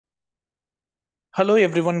Hello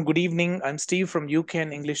everyone, good evening. I'm Steve from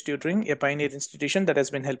UCAN English Tutoring, a pioneer institution that has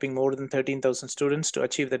been helping more than 13,000 students to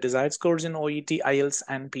achieve the desired scores in OET, IELTS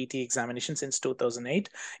and PT examinations since 2008.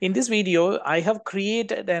 In this video, I have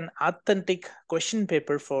created an authentic question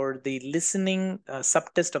paper for the listening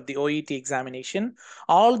subtest of the OET examination.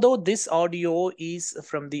 Although this audio is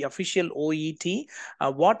from the official OET,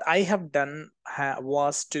 what I have done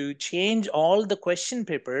was to change all the question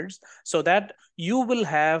papers so that you will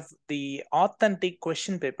have the authentic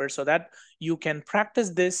question paper so that you can practice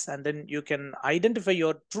this and then you can identify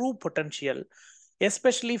your true potential,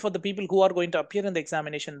 especially for the people who are going to appear in the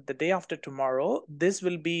examination the day after tomorrow. This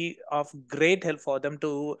will be of great help for them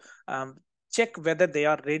to check whether they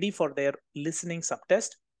are ready for their listening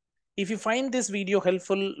subtest. If you find this video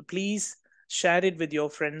helpful, please share it with your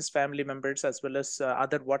friends, family members, as well as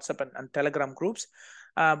other WhatsApp and Telegram groups.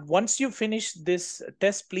 Once you finish this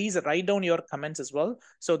test, please write down your comments as well.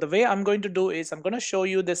 So the way I'm going to do is I'm going to show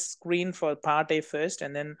you the screen for part A first,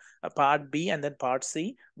 and then part B, and then part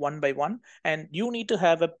C, one by one. And you need to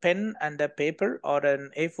have a pen and a paper or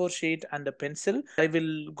an A4 sheet and a pencil. I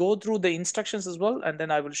will go through the instructions as well, and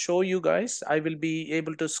then I will show you guys. I will be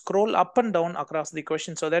able to scroll up and down across the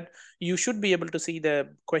question so that you should be able to see the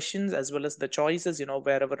questions as well as the choices,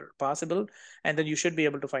 wherever possible. And then you should be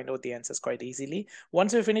able to find out the answers quite easily.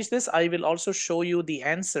 Once we finish this, I will also show you the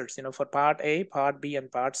answers, for part A, part B,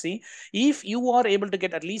 and part C. If you are able to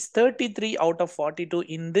get at least 33 out of 42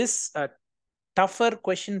 in this tougher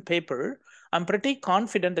question paper, I'm pretty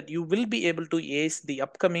confident that you will be able to ace the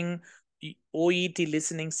upcoming OET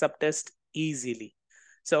listening subtest easily.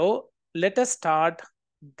 So let us start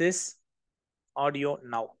this audio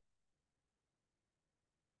now.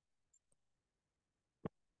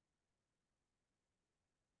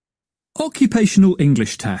 Occupational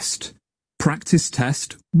English Test. Practice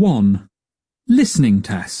Test 1. Listening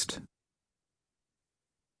Test.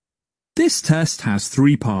 This test has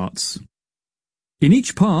 3 parts. In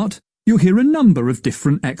each part, you'll hear a number of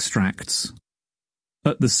different extracts.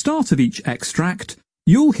 At the start of each extract,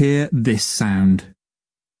 you'll hear this sound.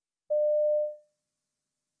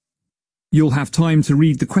 You'll have time to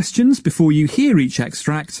read the questions before you hear each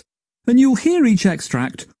extract, and you'll hear each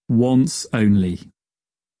extract once only.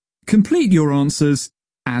 Complete your answers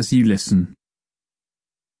as you listen.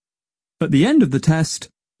 At the end of the test,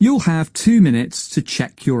 you'll have 2 minutes to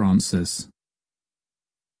check your answers.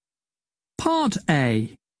 Part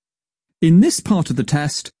A. In this part of the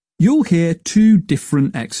test, you'll hear 2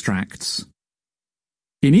 different extracts.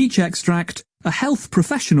 In each extract, a health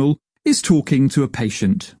professional is talking to a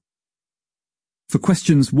patient. For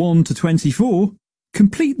questions 1 to 24,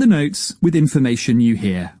 complete the notes with information you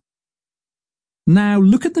hear. Now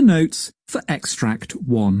look at the notes for Extract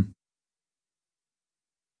 1.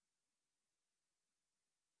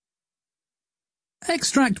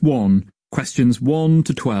 Extract 1, questions 1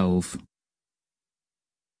 to 12.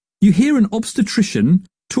 You hear an obstetrician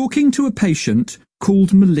talking to a patient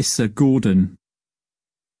called Melissa Gordon.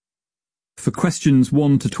 For questions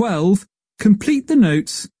 1 to 12, complete the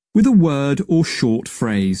notes with a word or short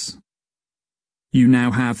phrase. You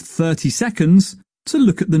now have 30 seconds to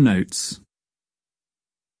look at the notes.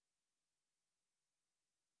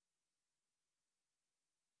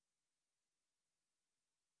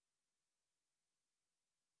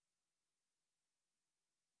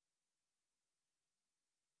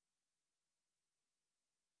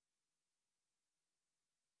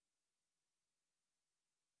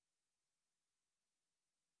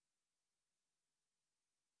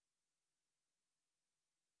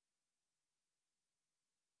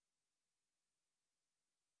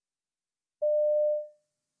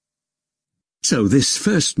 So this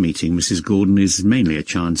first meeting, Mrs. Gordon, is mainly a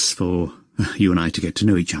chance for you and I to get to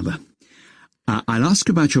know each other. I'll ask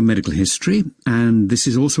about your medical history, and this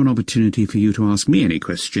is also an opportunity for you to ask me any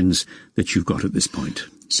questions that you've got at this point.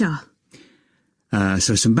 Sure.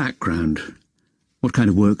 So some background. What kind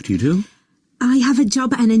of work do you do? I have a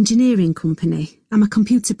job at an engineering company. I'm a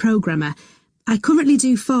computer programmer. I currently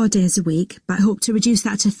do 4 days a week, but hope to reduce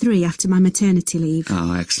that to 3 after my maternity leave.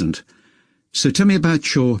 Ah, excellent. So tell me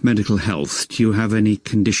about your medical health. Do you have any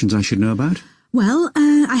conditions I should know about? Well,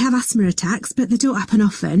 I have asthma attacks, but they don't happen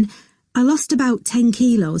often. I lost about 10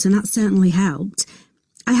 kilos, and that certainly helped.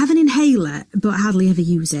 I have an inhaler, but I hardly ever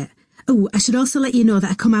use it. Oh, I should also let you know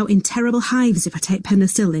that I come out in terrible hives if I take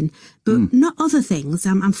penicillin, but not other things.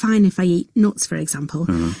 I'm fine if I eat nuts, for example.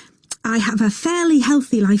 I have a fairly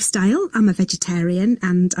healthy lifestyle. I'm a vegetarian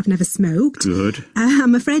and I've never smoked. Good.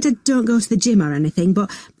 I'm afraid I don't go to the gym or anything, but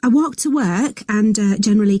I walk to work and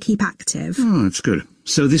generally keep active. Oh, that's good.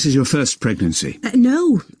 So this is your first pregnancy?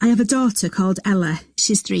 No, I have a daughter called Ella.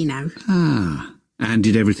 She's 3 now. Ah, And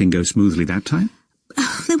did everything go smoothly that time?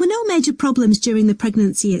 There were no major problems during the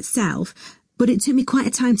pregnancy itself, but it took me quite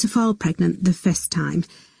a time to fall pregnant the first time.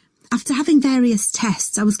 After having various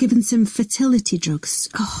tests, I was given some fertility drugs.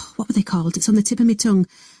 Oh, what were they called? It's on the tip of my tongue.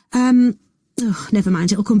 Never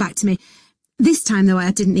mind, it'll come back to me. This time, though,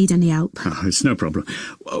 I didn't need any help. Oh, it's no problem.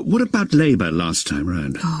 What about labour last time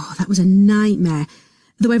round? Oh, that was a nightmare.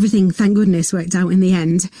 Though everything, thank goodness, worked out in the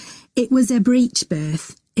end. It was a breech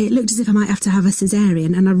birth. It looked as if I might have to have a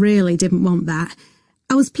caesarean, and I really didn't want that.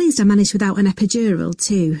 I was pleased I managed without an epidural,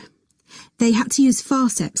 too. They had to use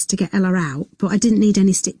forceps to get Ella out, but I didn't need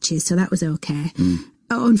any stitches, so that was okay.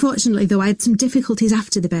 Unfortunately, though, I had some difficulties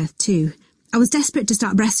after the birth, too. I was desperate to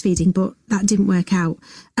start breastfeeding, but that didn't work out.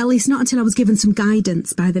 At least not until I was given some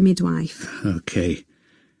guidance by the midwife. OK.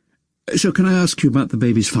 So can I ask you about the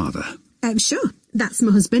baby's father? Sure. That's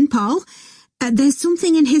my husband, Paul. There's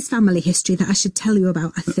something in his family history that I should tell you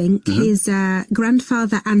about, I think. His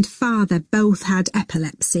grandfather and father both had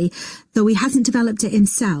epilepsy, though he hasn't developed it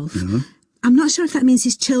himself. I'm not sure if that means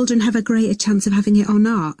his children have a greater chance of having it or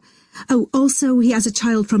not. Oh, also, he has a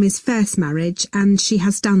child from his first marriage, and she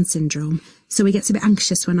has Down syndrome, so he gets a bit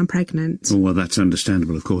anxious when I'm pregnant. Oh, well, that's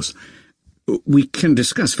understandable, of course. We can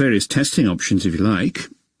discuss various testing options if you like.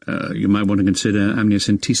 You might want to consider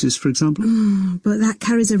amniocentesis, for example. But that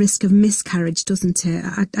carries a risk of miscarriage, doesn't it?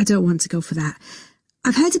 I don't want to go for that.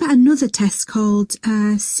 I've heard about another test called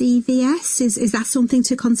CVS. Is that something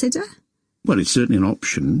to consider? Well, it's certainly an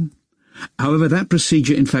option. However, that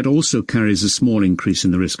procedure, in fact, also carries a small increase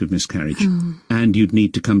in the risk of miscarriage. And you'd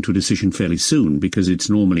need to come to a decision fairly soon, because it's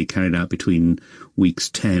normally carried out between weeks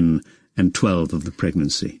 10 and 12 of the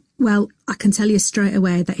pregnancy. Well, I can tell you straight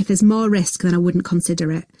away that if there's more risk, then I wouldn't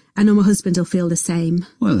consider it. I know my husband will feel the same.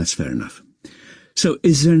 Well, that's fair enough. So,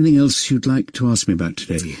 is there anything else you'd like to ask me about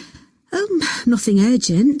today? Nothing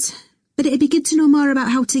urgent. But it'd be good to know more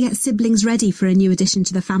about how to get siblings ready for a new addition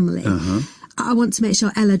to the family. I want to make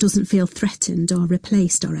sure Ella doesn't feel threatened or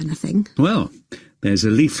replaced or anything. Well, there's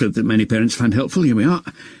a leaflet that many parents find helpful. Here we are.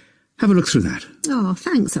 Have a look through that. Oh,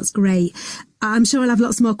 thanks, that's great. I'm sure I'll have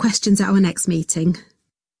lots more questions at our next meeting.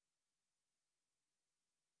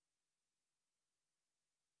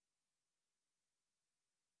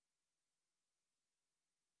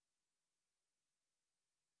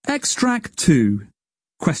 Extract 2.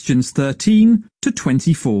 Questions 13 to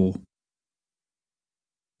 24.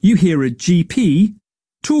 You hear a GP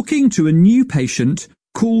talking to a new patient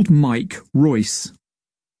called Mike Royce.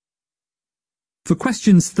 For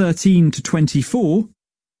questions 13 to 24,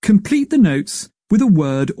 complete the notes with a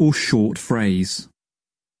word or short phrase.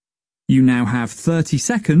 You now have 30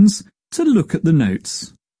 seconds to look at the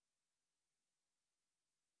notes.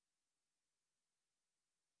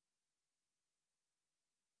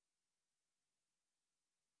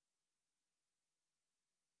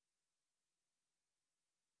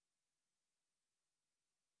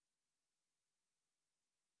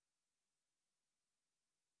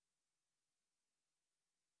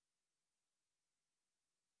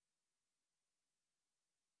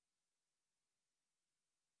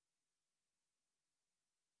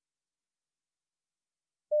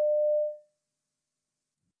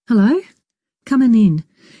 Hello? Coming in.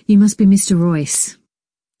 You must be Mr. Royce.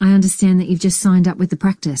 I understand that you've just signed up with the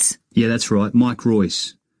Practice. Yeah, that's right, Mike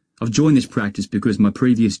Royce. I've joined this practice because my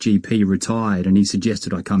previous GP retired and he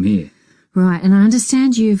suggested I come here. Right, and I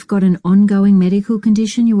understand you've got an ongoing medical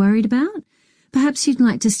condition you're worried about? Perhaps you'd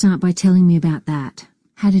like to start by telling me about that.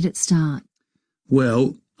 How did it start?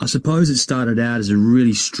 Well, I suppose it started out as a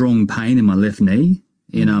really strong pain in my left knee.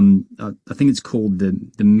 I think it's called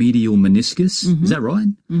the medial meniscus. Is that right?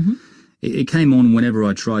 It came on whenever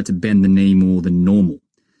I tried to bend the knee more than normal.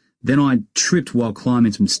 Then I tripped while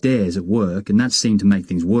climbing some stairs at work, and that seemed to make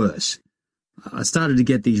things worse. I started to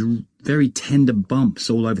get these very tender bumps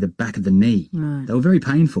all over the back of the knee. Right. They were very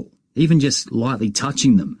painful, even just lightly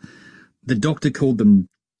touching them. The doctor called them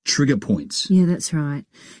trigger points. Yeah, that's right.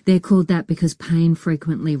 They're called that because pain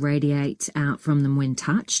frequently radiates out from them when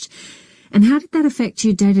touched. And how did that affect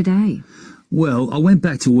you day to day? Well, I went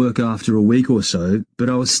back to work after a week or so, but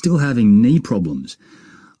I was still having knee problems.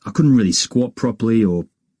 I couldn't really squat properly or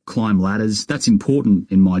climb ladders. That's important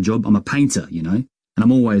in my job. I'm a painter, you know, and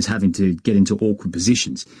I'm always having to get into awkward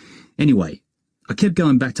positions. Anyway, I kept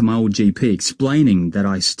going back to my old GP explaining that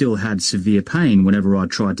I still had severe pain whenever I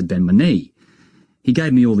tried to bend my knee. He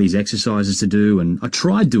gave me all these exercises to do, and I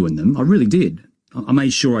tried doing them. I really did. I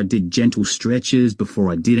made sure I did gentle stretches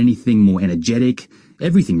before I did anything more energetic,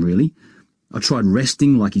 everything really. I tried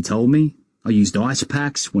resting like he told me. I used ice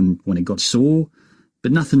packs when it got sore,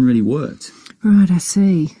 but nothing really worked. Right, I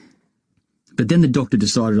see. But then the doctor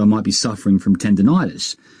decided I might be suffering from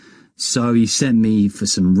tendinitis, so he sent me for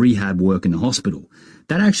some rehab work in the hospital.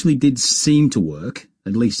 That actually did seem to work,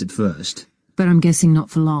 at least at first. But I'm guessing not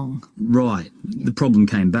for long. Right, the problem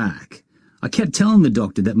came back. I kept telling the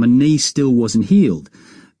doctor that my knee still wasn't healed,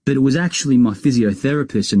 but it was actually my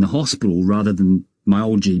physiotherapist in the hospital rather than my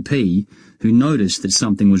old GP who noticed that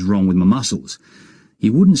something was wrong with my muscles. He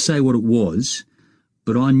wouldn't say what it was,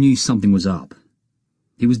 but I knew something was up.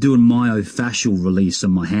 He was doing myofascial release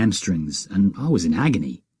on my hamstrings, and I was in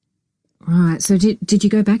agony. Right, so did you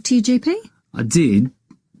go back to your GP? I did,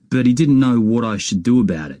 but he didn't know what I should do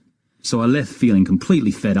about it, so I left feeling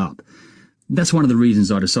completely fed up. That's one of the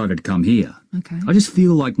reasons I decided to come here. Okay. I just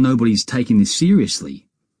feel like nobody's taking this seriously.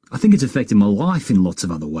 I think it's affected my life in lots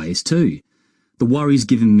of other ways too. The worry's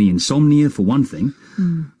given me insomnia, for one thing.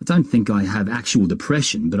 I don't think I have actual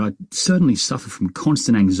depression, but I certainly suffer from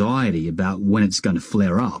constant anxiety about when it's going to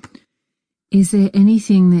flare up. Is there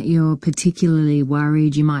anything that you're particularly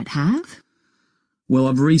worried you might have? Well,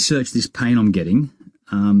 I've researched this pain I'm getting.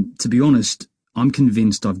 To be honest, I'm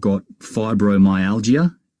convinced I've got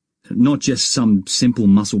fibromyalgia, not just some simple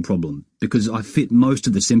muscle problem, because I fit most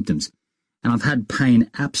of the symptoms, and I've had pain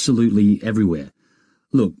absolutely everywhere.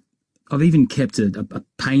 Look, I've even kept a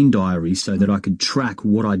pain diary so that I could track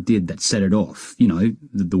what I did that set it off. You know,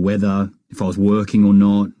 the weather, if I was working or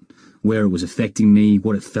not, where it was affecting me,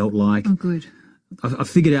 what it felt like. Oh, good. I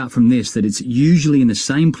figured out from this that it's usually in the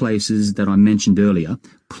same places that I mentioned earlier,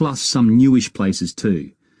 plus some newish places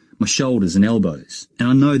too. My shoulders and elbows. And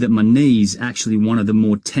I know that my knee's actually one of the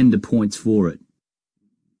more tender points for it.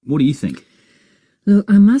 What do you think? Look,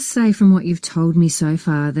 I must say from what you've told me so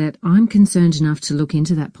far that I'm concerned enough to look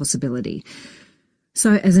into that possibility.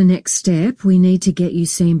 So as a next step, we need to get you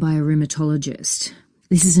seen by a rheumatologist.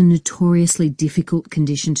 This is a notoriously difficult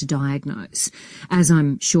condition to diagnose, as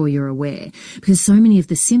I'm sure you're aware, because so many of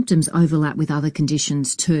the symptoms overlap with other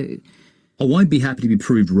conditions too. I won't be happy to be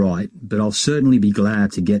proved right, but I'll certainly be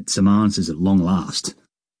glad to get some answers at long last.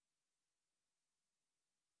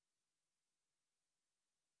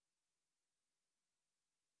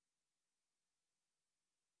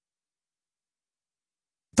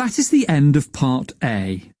 That is the end of Part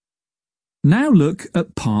A. Now look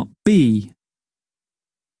at Part B.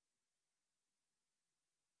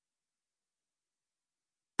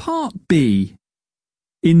 Part B.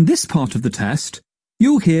 In this part of the test,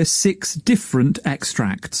 you'll hear 6 different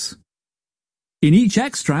extracts. In each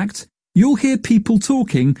extract, you'll hear people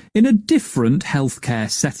talking in a different healthcare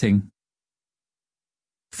setting.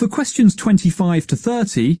 For questions 25 to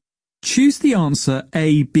 30, choose the answer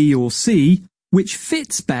A, B or C which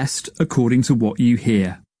fits best according to what you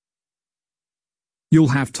hear.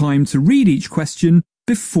 You'll have time to read each question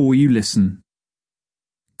before you listen.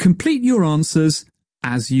 Complete your answers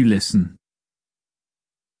as you listen.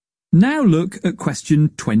 Now look at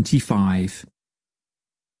question 25.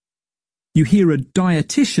 You hear a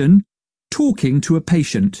dietitian talking to a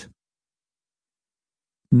patient.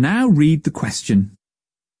 Now read the question.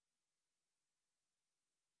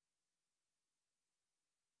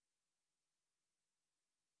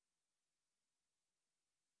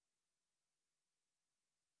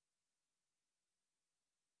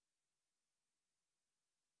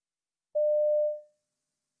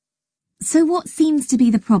 So what seems to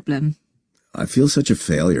be the problem? I feel such a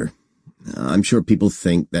failure. I'm sure people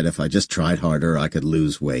think that if I just tried harder, I could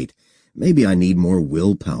lose weight. Maybe I need more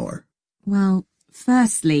willpower. Well,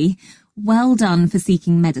 firstly, well done for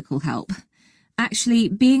seeking medical help. Actually,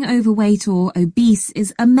 being overweight or obese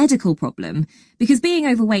is a medical problem, because being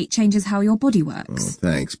overweight changes how your body works. Oh,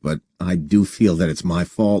 thanks, but I do feel that it's my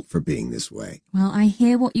fault for being this way. Well, I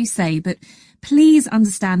hear what you say, but please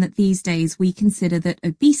understand that these days we consider that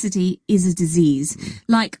obesity is a disease,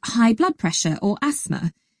 like high blood pressure or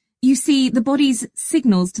asthma. You see, the body's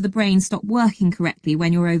signals to the brain stop working correctly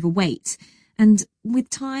when you're overweight, and with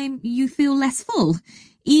time you feel less full,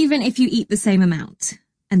 even if you eat the same amount.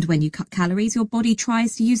 And when you cut calories, your body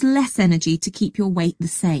tries to use less energy to keep your weight the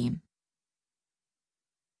same.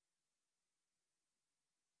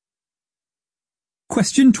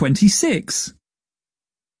 Question 26.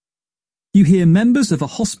 You hear members of a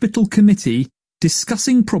hospital committee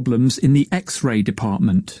discussing problems in the X-ray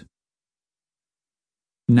department.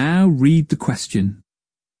 Now read the question.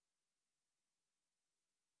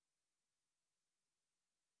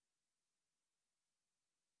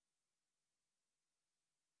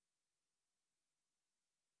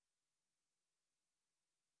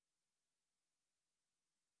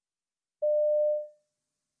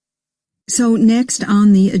 So next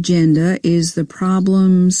on the agenda is the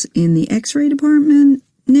problems in the X-ray department.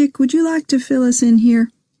 Nick, would you like to fill us in here?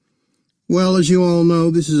 Well, as you all know,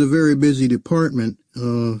 this is a very busy department,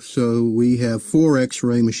 so we have 4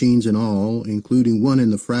 X-ray machines in all, including one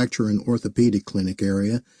in the fracture and orthopedic clinic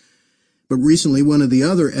area. But recently, one of the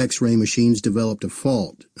other X-ray machines developed a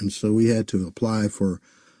fault, and so we had to apply for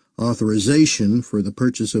authorization for the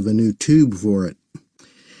purchase of a new tube for it.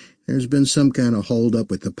 There's been some kind of hold-up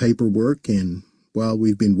with the paperwork, and while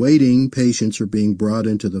we've been waiting, patients are being brought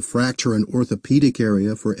into the fracture and orthopedic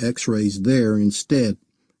area for X-rays there instead.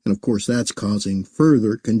 And of course that's causing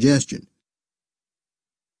further congestion.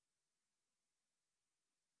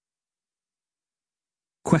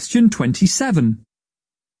 Question 27.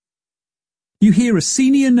 You hear a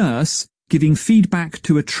senior nurse giving feedback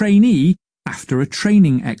to a trainee after a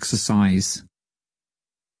training exercise.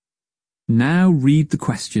 Now read the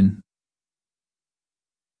question.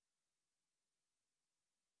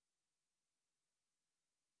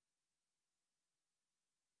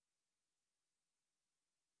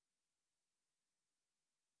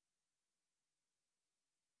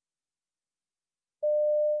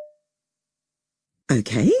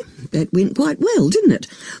 OK, that went quite well, didn't it?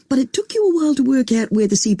 But it took you a while to work out where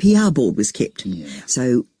the CPR board was kept. Yeah.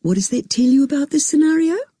 So what does that tell you about this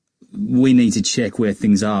scenario? We need to check where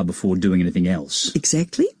things are before doing anything else.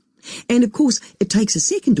 Exactly. And of course, it takes a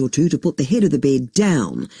second or two to put the head of the bed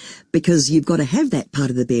down, because you've got to have that part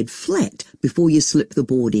of the bed flat before you slip the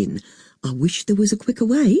board in. I wish there was a quicker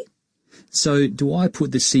way. So, do I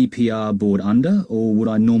put the CPR board under, or would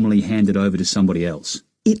I normally hand it over to somebody else?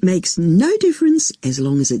 It makes no difference as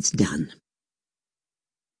long as it's done.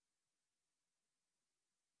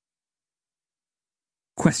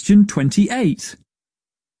 Question 28.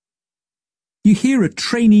 You hear a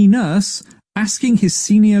trainee nurse asking his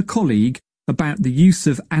senior colleague about the use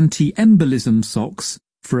of anti-embolism socks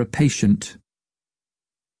for a patient.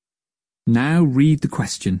 Now read the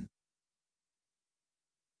question.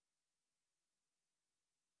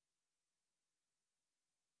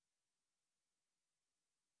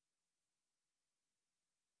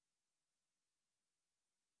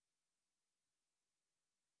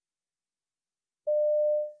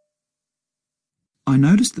 I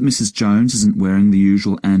noticed that Mrs. Jones isn't wearing the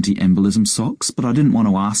usual anti-embolism socks, but I didn't want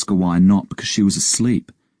to ask her why not because she was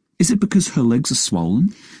asleep. Is it because her legs are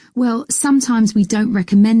swollen? Well, sometimes we don't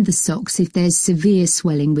recommend the socks if there's severe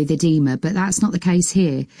swelling with edema, but that's not the case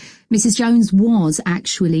here. Mrs. Jones was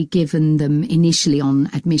actually given them initially on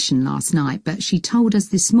admission last night, but she told us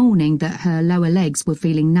this morning that her lower legs were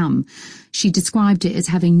feeling numb. She described it as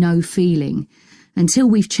having no feeling. Until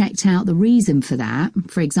we've checked out the reason for that,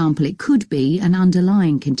 for example, it could be an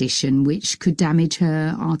underlying condition which could damage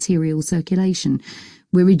her arterial circulation.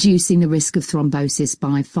 We're reducing the risk of thrombosis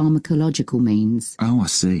by pharmacological means. Oh, I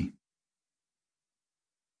see.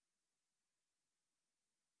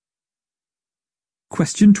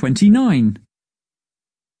 Question 29.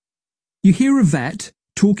 You hear a vet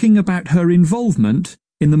talking about her involvement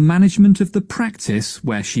in the management of the practice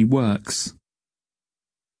where she works.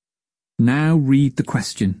 Now read the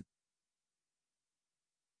question.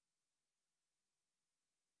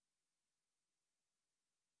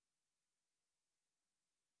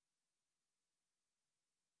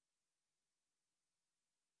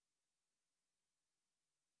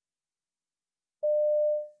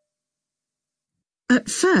 At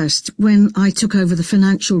first, when I took over the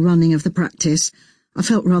financial running of the practice, I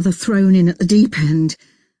felt rather thrown in at the deep end.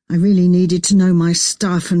 I really needed to know my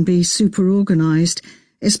stuff and be super organised,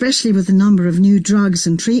 especially with the number of new drugs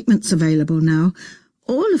and treatments available now,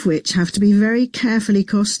 all of which have to be very carefully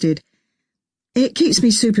costed. It keeps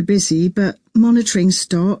me super busy, but monitoring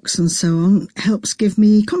stocks and so on helps give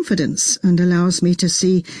me confidence and allows me to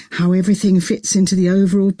see how everything fits into the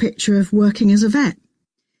overall picture of working as a vet.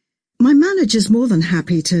 My manager's more than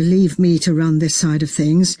happy to leave me to run this side of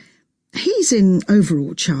things. He's in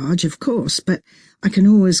overall charge, of course, but I can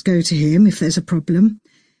always go to him if there's a problem.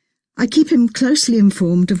 I keep him closely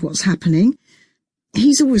informed of what's happening.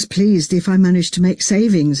 He's always pleased if I manage to make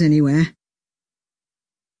savings anywhere.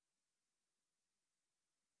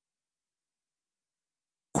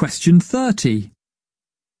 Question 30.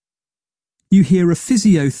 You hear a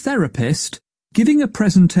physiotherapist giving a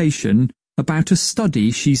presentation about a study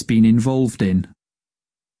she's been involved in.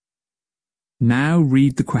 Now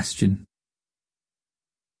read the question.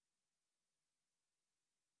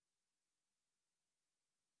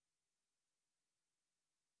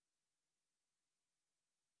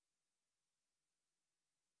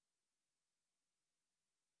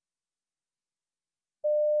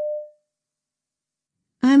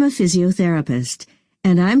 I'm a physiotherapist,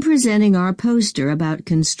 and I'm presenting our poster about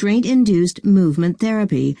constraint-induced movement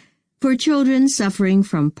therapy for children suffering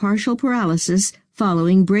from partial paralysis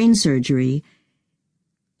following brain surgery.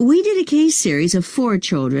 We did a case series of 4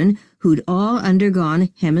 children who'd all undergone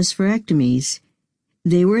hemispherectomies.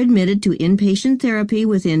 They were admitted to inpatient therapy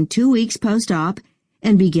within 2 weeks post-op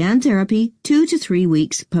and began therapy 2 to 3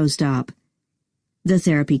 weeks post-op. The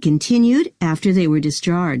therapy continued after they were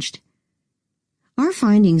discharged. Our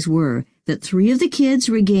findings were that 3 of the kids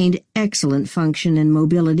regained excellent function and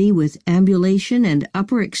mobility with ambulation and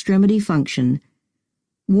upper extremity function.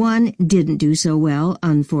 1 didn't do so well,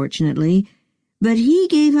 unfortunately, but he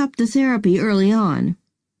gave up the therapy early on.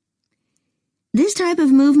 This type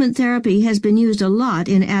of movement therapy has been used a lot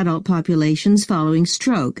in adult populations following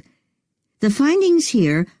stroke. The findings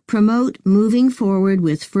here promote moving forward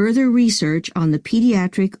with further research on the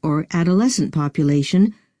pediatric or adolescent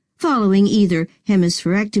population following either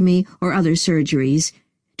hemispherectomy or other surgeries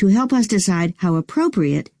to help us decide how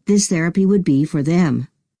appropriate this therapy would be for them.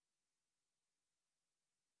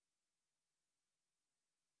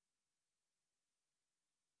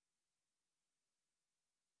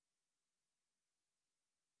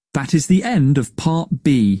 That is the end of Part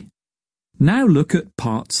B. Now look at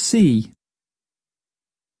Part C.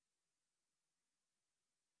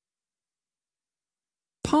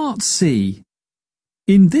 Part C.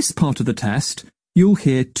 In this part of the test, you'll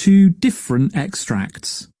hear 2 different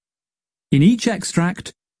extracts. In each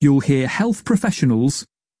extract, you'll hear health professionals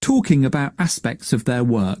talking about aspects of their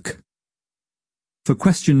work. For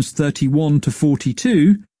questions 31 to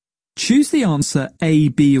 42, choose the answer A,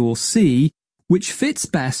 B or C which fits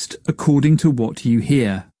best according to what you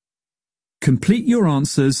hear. Complete your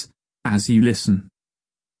answers as you listen.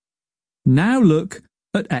 Now look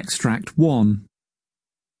at Extract 1.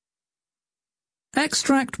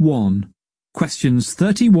 Extract 1, questions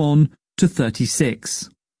 31 to 36.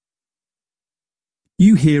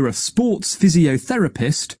 You hear a sports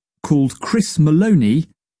physiotherapist called Chris Maloney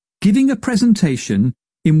giving a presentation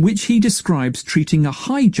in which he describes treating a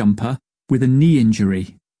high jumper with a knee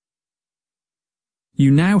injury. You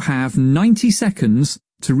now have 90 seconds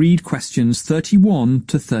to read questions 31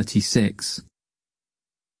 to 36.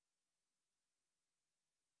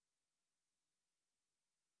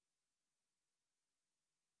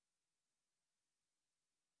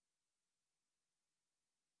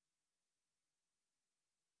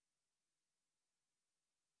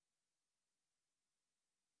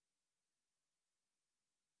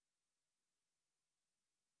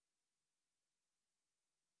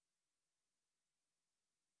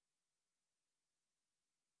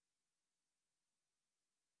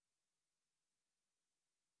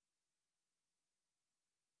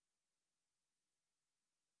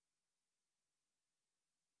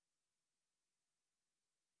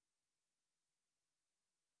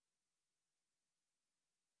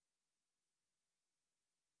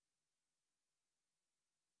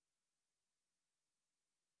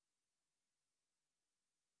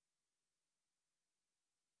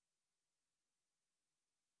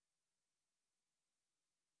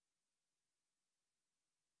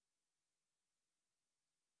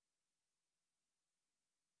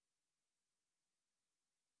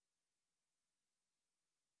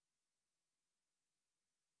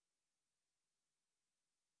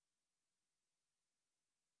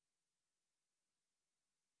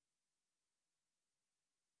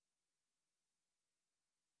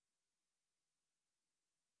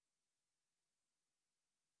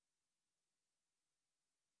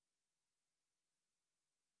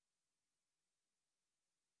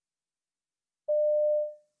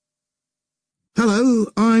 Hello,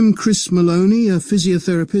 I'm Chris Maloney, a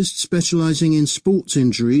physiotherapist specialising in sports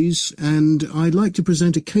injuries, and I'd like to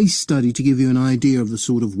present a case study to give you an idea of the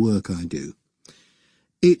sort of work I do.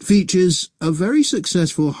 It features a very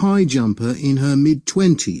successful high jumper in her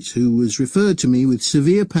mid-20s who was referred to me with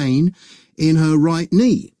severe pain in her right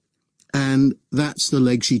knee, and that's the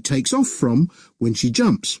leg she takes off from when she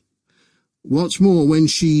jumps. What's more, when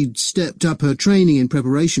she'd stepped up her training in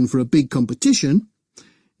preparation for a big competition,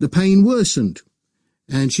 the pain worsened,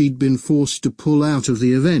 and she'd been forced to pull out of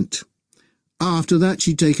the event. After that,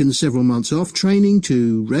 she'd taken several months off training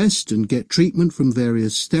to rest and get treatment from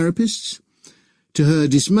various therapists. To her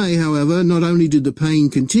dismay, however, not only did the pain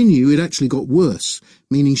continue, it actually got worse,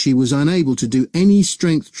 meaning she was unable to do any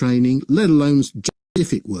strength training, let alone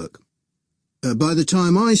specific work. By the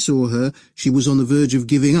time I saw her, she was on the verge of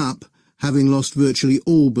giving up, having lost virtually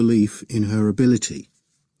all belief in her ability.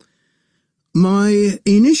 My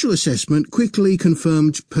initial assessment quickly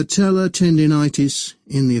confirmed patellar tendinitis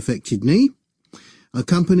in the affected knee,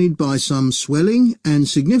 accompanied by some swelling and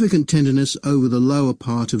significant tenderness over the lower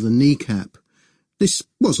part of the kneecap. This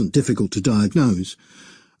wasn't difficult to diagnose.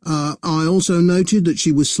 I also noted that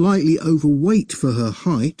she was slightly overweight for her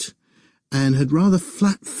height and had rather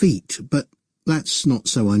flat feet, but that's not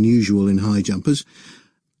so unusual in high jumpers.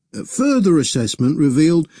 Further assessment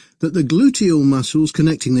revealed that the gluteal muscles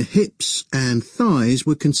connecting the hips and thighs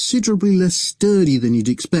were considerably less sturdy than you'd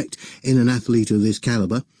expect in an athlete of this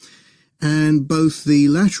calibre, and both the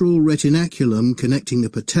lateral retinaculum connecting the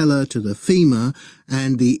patella to the femur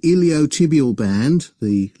and the iliotibial band,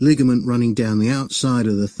 the ligament running down the outside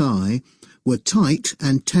of the thigh, were tight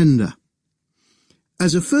and tender.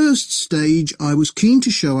 As a first stage, I was keen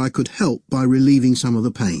to show I could help by relieving some of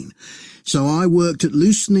the pain, so I worked at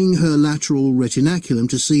loosening her lateral retinaculum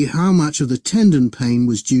to see how much of the tendon pain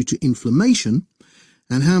was due to inflammation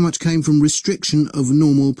and how much came from restriction of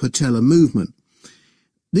normal patellar movement.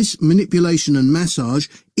 This manipulation and massage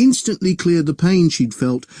instantly cleared the pain she'd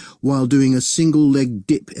felt while doing a single leg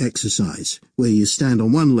dip exercise, where you stand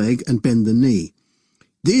on one leg and bend the knee.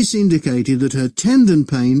 This indicated that her tendon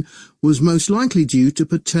pain was most likely due to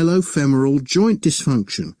patellofemoral joint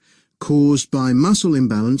dysfunction, caused by muscle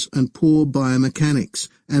imbalance and poor biomechanics,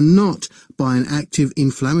 and not by an active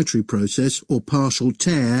inflammatory process or partial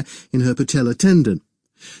tear in her patellar tendon.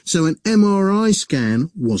 So an MRI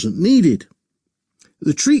scan wasn't needed.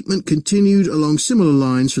 The treatment continued along similar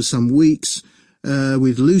lines for some weeks,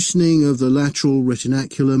 with loosening of the lateral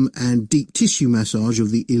retinaculum and deep tissue massage of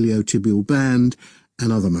the iliotibial band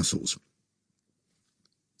and other muscles.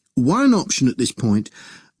 One option at this point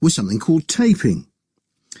was something called taping.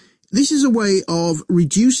 This is a way of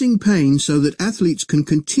reducing pain so that athletes can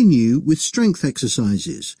continue with strength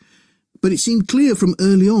exercises. But it seemed clear from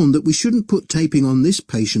early on that we shouldn't put taping on this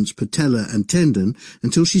patient's patella and tendon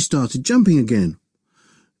until she started jumping again.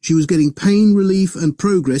 She was getting pain relief and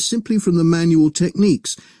progress simply from the manual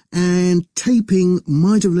techniques, and taping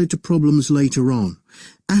might have led to problems later on.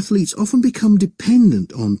 Athletes often become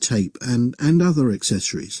dependent on tape and other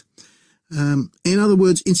accessories. In other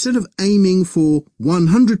words, instead of aiming for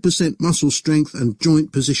 100% muscle strength and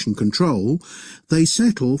joint position control, they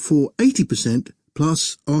settle for 80%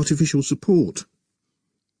 plus artificial support.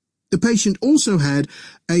 The patient also had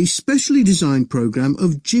a specially designed program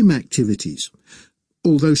of gym activities.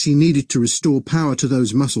 Although she needed to restore power to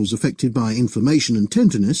those muscles affected by inflammation and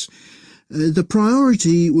tenderness, the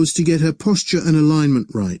priority was to get her posture and alignment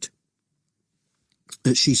right.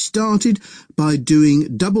 She started by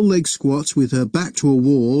doing double leg squats with her back to a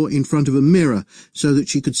wall in front of a mirror so that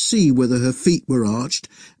she could see whether her feet were arched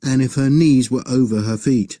and if her knees were over her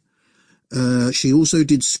feet. She also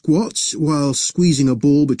did squats while squeezing a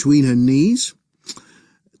ball between her knees.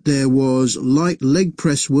 There was light leg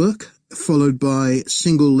press work, followed by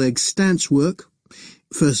single leg stance work,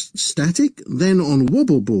 first static, then on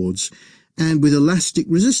wobble boards, and with elastic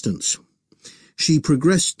resistance. She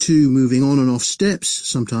progressed to moving on and off steps,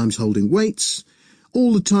 sometimes holding weights,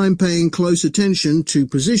 all the time paying close attention to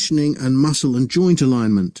positioning and muscle and joint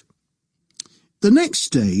alignment. The next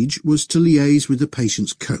stage was to liaise with the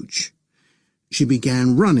patient's coach. She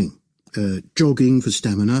began running, jogging for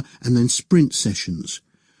stamina, and then sprint sessions.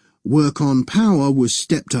 Work on power was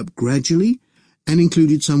stepped up gradually and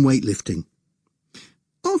included some weightlifting.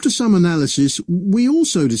 After some analysis, we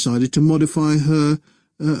also decided to modify her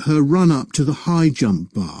run-up to the high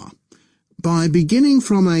jump bar. By beginning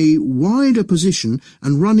from a wider position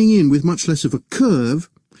and running in with much less of a curve,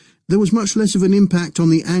 there was much less of an impact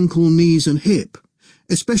on the ankle, knees and hip,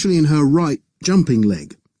 especially in her right jumping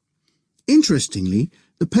leg. Interestingly,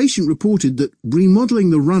 the patient reported that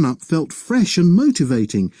remodelling the run-up felt fresh and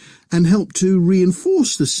motivating and helped to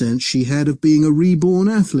reinforce the sense she had of being a reborn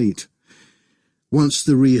athlete. Once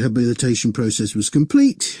the rehabilitation process was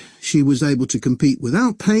complete, she was able to compete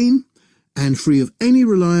without pain and free of any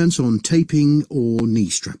reliance on taping or knee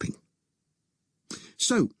strapping.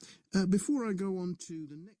 So, before I go on to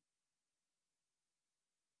the next...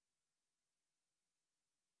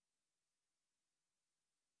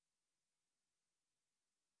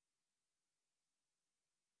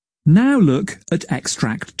 Now look at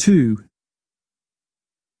Extract 2.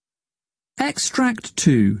 Extract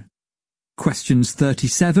 2. Questions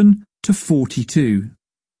 37 to 42.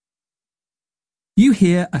 You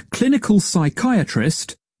hear a clinical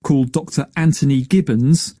psychiatrist called Dr. Anthony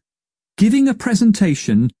Gibbons giving a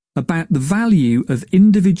presentation about the value of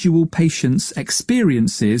individual patients'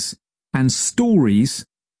 experiences and stories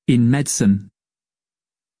in medicine.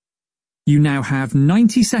 You now have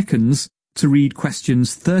 90 seconds to read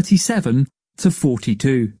questions 37 to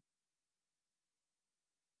 42.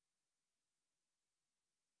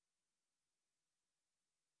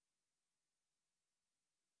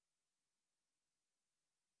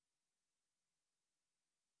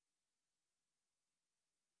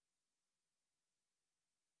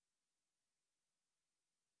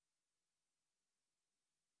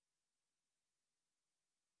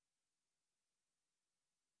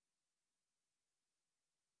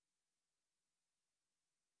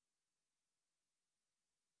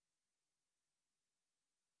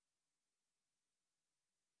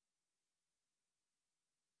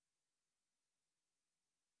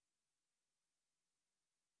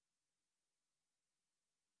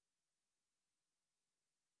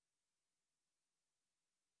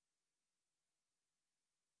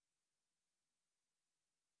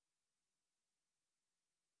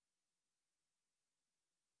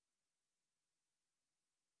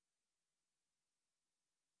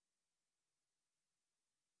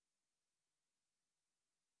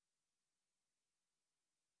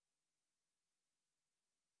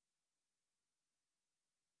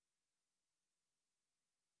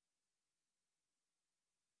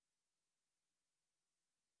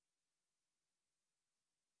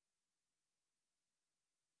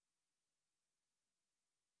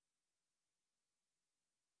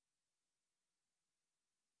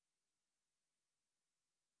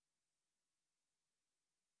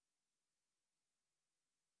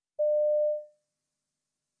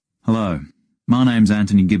 Hello, my name's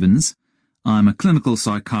Anthony Gibbons. I'm a clinical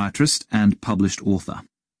psychiatrist and published author.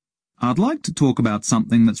 I'd like to talk about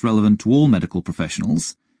something that's relevant to all medical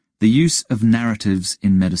professionals, the use of narratives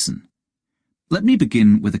in medicine. Let me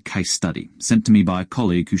begin with a case study sent to me by a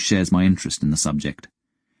colleague who shares my interest in the subject.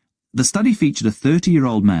 The study featured a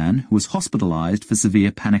 30-year-old man who was hospitalized for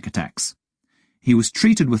severe panic attacks. He was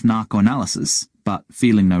treated with narcoanalysis, but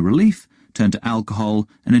feeling no relief, turned to alcohol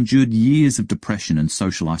and endured years of depression and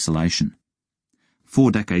social isolation. 4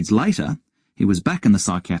 decades later, he was back in the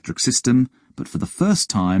psychiatric system, but for the first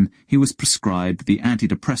time he was prescribed the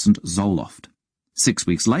antidepressant Zoloft. 6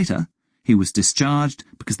 weeks later, he was discharged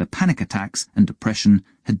because the panic attacks and depression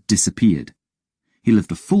had disappeared. He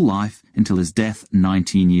lived a full life until his death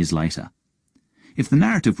 19 years later. If the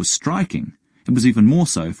narrative was striking, it was even more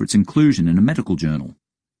so for its inclusion in a medical journal.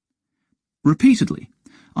 Repeatedly,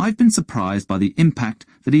 I've been surprised by the impact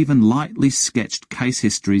that even lightly sketched case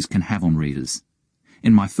histories can have on readers.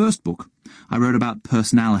 In my first book, I wrote about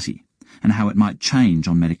personality and how it might change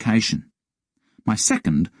on medication. My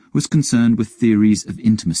second was concerned with theories of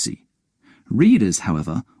intimacy. Readers,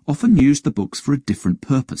 however, often used the books for a different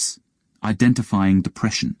purpose, identifying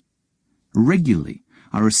depression. Regularly,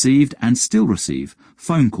 I received and still receive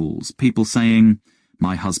phone calls, people saying,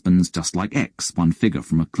 "My husband's just like X," one figure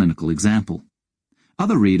from a clinical example.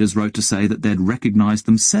 Other readers wrote to say that they'd recognised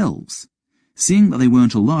themselves. Seeing that they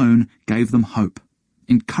weren't alone gave them hope.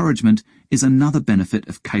 Encouragement is another benefit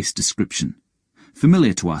of case description,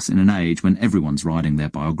 familiar to us in an age when everyone's writing their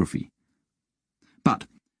biography. But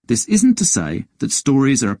this isn't to say that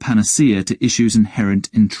stories are a panacea to issues inherent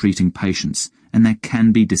in treating patients, and there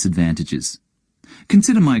can be disadvantages.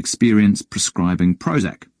 Consider my experience prescribing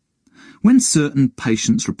Prozac. When certain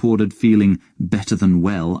patients reported feeling better than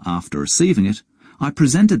well after receiving it, I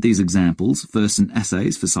presented these examples first in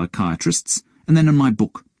essays for psychiatrists and then in my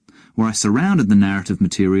book, where I surrounded the narrative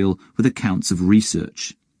material with accounts of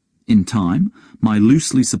research. In time, my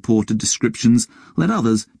loosely supported descriptions led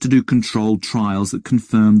others to do controlled trials that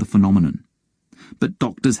confirmed the phenomenon. But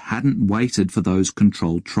doctors hadn't waited for those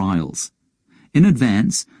controlled trials. In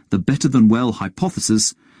advance, the better-than-well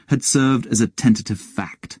hypothesis had served as a tentative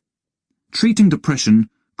fact. Treating depression,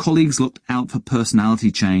 colleagues looked out for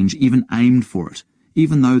personality change, even aimed for it,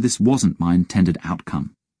 even though this wasn't my intended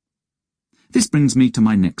outcome. This brings me to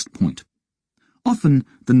my next point. Often,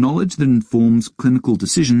 the knowledge that informs clinical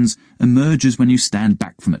decisions emerges when you stand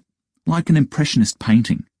back from it, like an impressionist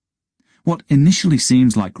painting. What initially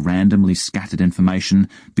seems like randomly scattered information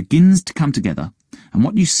begins to come together, and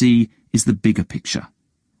what you see is the bigger picture.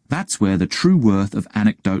 That's where the true worth of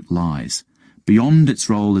anecdote lies. Beyond its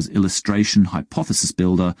role as illustration, hypothesis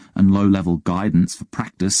builder, and low-level guidance for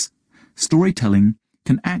practice, storytelling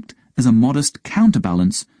can act as a modest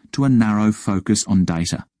counterbalance to a narrow focus on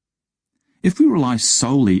data. If we rely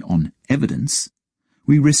solely on evidence,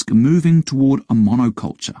 we risk moving toward a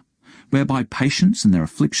monoculture, whereby patients and their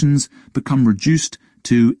afflictions become reduced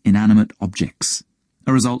to inanimate objects,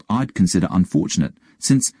 a result I'd consider unfortunate,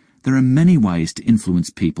 since there are many ways to influence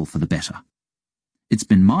people for the better. It's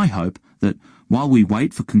been my hope that, while we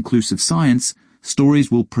wait for conclusive science, stories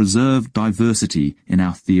will preserve diversity in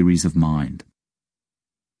our theories of mind.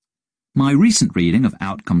 My recent reading of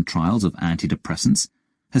outcome trials of antidepressants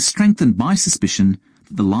has strengthened my suspicion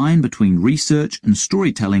that the line between research and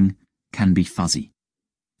storytelling can be fuzzy.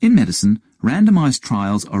 In medicine, randomized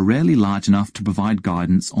trials are rarely large enough to provide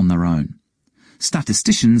guidance on their own.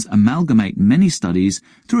 Statisticians amalgamate many studies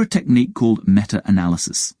through a technique called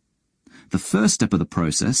meta-analysis. The first step of the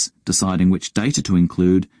process, deciding which data to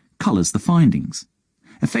include, colours the findings.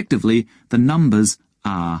 Effectively, the numbers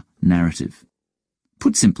are narrative.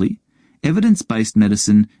 Put simply, evidence-based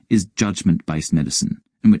medicine is judgment-based medicine,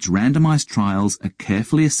 in which randomized trials are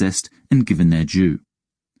carefully assessed and given their due.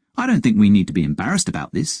 I don't think we need to be embarrassed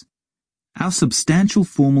about this. Our substantial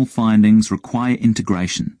formal findings require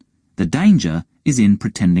integration. The danger is in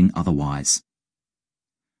pretending otherwise.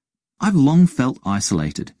 I've long felt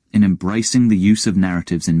isolated in embracing the use of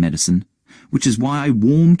narratives in medicine, which is why I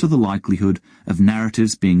warm to the likelihood of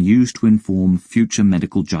narratives being used to inform future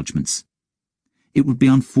medical judgments. It would be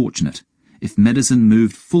unfortunate if medicine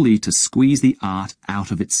moved fully to squeeze the art out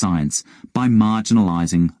of its science by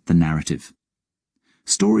marginalizing the narrative.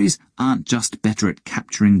 Stories aren't just better at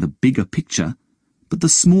capturing the bigger picture, but the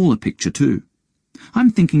smaller picture too. I'm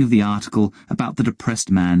thinking of the article about the depressed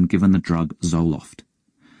man given the drug Zoloft.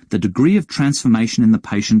 The degree of transformation in the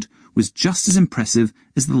patient was just as impressive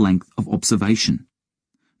as the length of observation.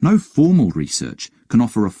 No formal research can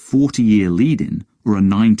offer a 40-year lead-in or a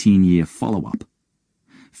 19-year follow-up.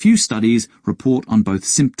 Few studies report on both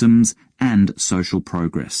symptoms and social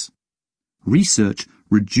progress. Research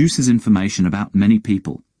reduces information about many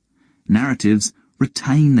people. Narratives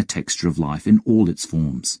retain the texture of life in all its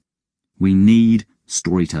forms. We need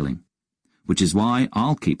storytelling, which is why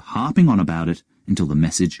I'll keep harping on about it until the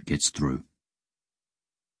message gets through.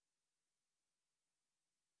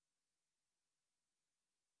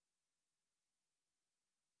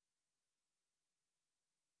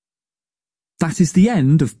 That is the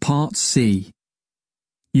end of Part C.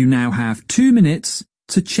 You now have 2 minutes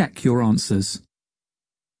to check your answers.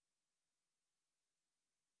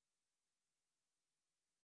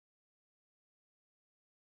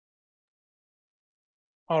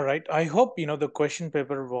 All right. I hope, the question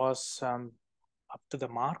paper was up to the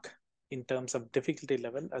mark in terms of difficulty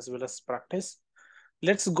level as well as practice.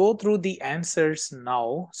 Let's go through the answers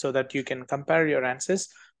now so that you can compare your answers.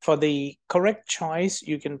 For the correct choice,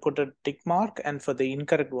 you can put a tick mark, and for the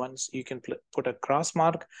incorrect ones, you can put a cross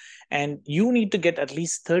mark. And you need to get at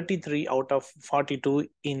least 33 out of 42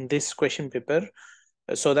 in this question paper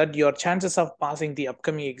so that your chances of passing the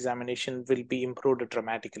upcoming examination will be improved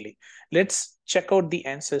dramatically. Let's check out the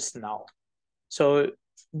answers now. So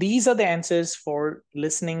these are the answers for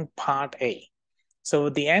listening part A. So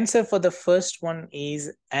the answer for the first one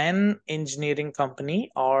is an engineering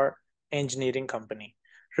company or engineering company.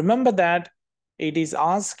 Remember that it is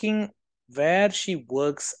asking where she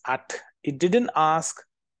works at. It didn't ask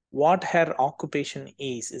what her occupation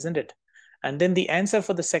is, isn't it? And then the answer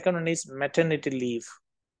for the second one is maternity leave.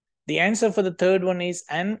 The answer for the third one is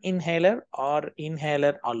an inhaler or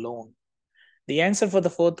inhaler alone. The answer for the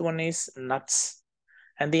fourth one is nuts.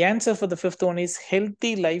 And the answer for the fifth one is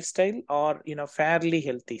healthy lifestyle or, fairly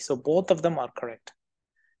healthy. So both of them are correct.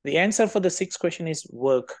 The answer for the sixth question is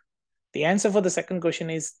work. The answer for the second question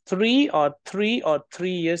is 3 years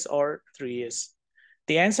or 3 years.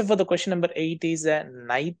 The answer for the question number 8 is a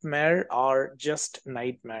nightmare or just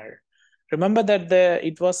nightmare. Remember that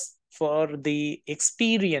it was for the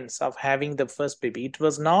experience of having the first baby. It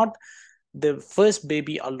was not the first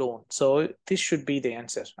baby alone. So this should be the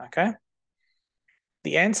answer, okay?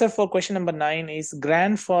 The answer for question number 9 is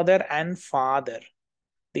grandfather and father.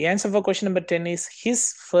 The answer for question number 10 is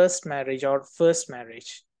his first marriage or first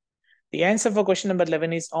marriage. The answer for question number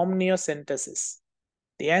 11 is amniocentesis.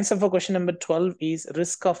 The answer for question number 12 is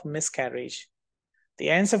risk of miscarriage. The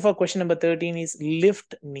answer for question number 13 is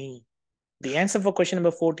lift knee. The answer for question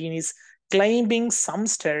number 14 is climbing some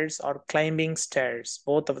stairs or climbing stairs.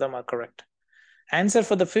 Both of them are correct. Answer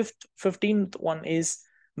for the 15th one is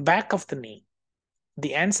back of the knee.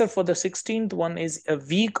 The answer for the 16th one is a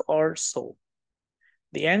week or so.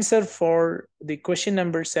 The answer for the question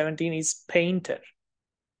number 17 is painter.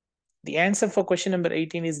 The answer for question number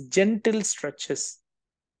 18 is gentle stretches.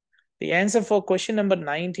 The answer for question number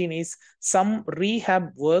 19 is some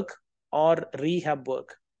rehab work or rehab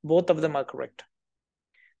work. Both of them are correct.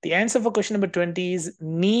 The answer for question number 20 is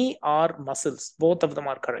knee or muscles. Both of them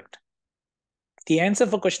are correct. The answer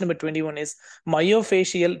for question number 21 is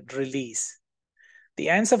myofascial release. The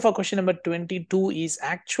answer for question number 22 is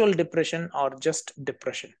actual depression or just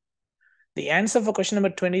depression. The answer for question number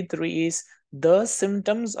 23 is the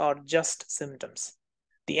symptoms or just symptoms.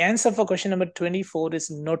 The answer for question number 24 is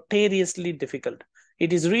notoriously difficult.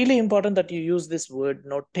 It is really important that you use this word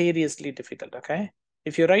notoriously difficult, okay?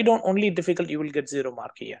 If you write down only difficult, you will get 0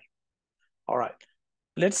 mark here. All right,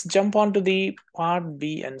 let's jump on to the part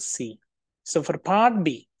B and C. So for part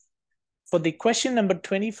B, for the question number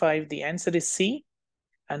 25, the answer is C.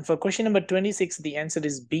 And for question number 26, the answer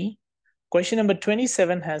is B. Question number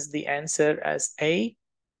 27 has the answer as A.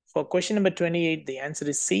 For question number 28, the answer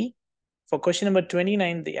is C. For question number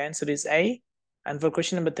 29, the answer is A. And for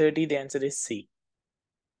question number 30, the answer is C.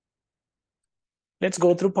 Let's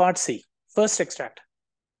go through part C. First extract.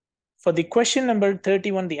 For the question number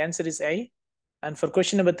 31, the answer is A. And for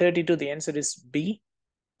question number 32, the answer is B.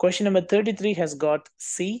 Question number 33 has got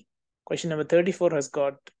C. Question number 34 has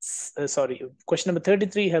got, question number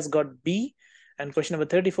 33 has got B, and question number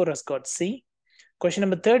 34 has got C. Question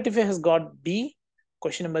number 35 has got B.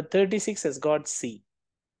 Question number 36 has got C.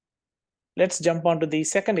 Let's jump on to the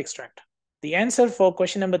second extract. The answer for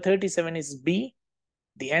question number 37 is B.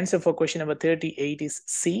 The answer for question number 38 is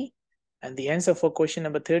C. And the answer for question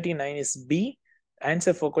number 39 is B.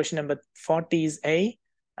 Answer for question number 40 is A.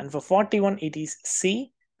 And for 41, it is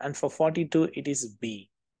C. And for 42, it is B.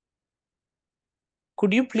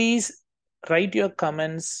 Could you please write your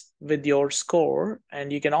comments with your score,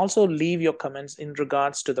 and you can also leave your comments in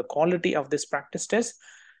regards to the quality of this practice test.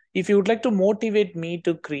 If you would like to motivate me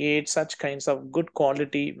to create such kinds of good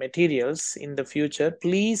quality materials in the future,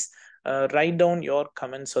 please write down your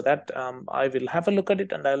comments so that I will have a look at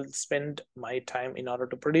it and I'll spend my time in order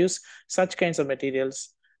to produce such kinds of materials,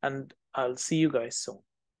 and I'll see you guys soon.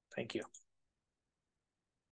 Thank you.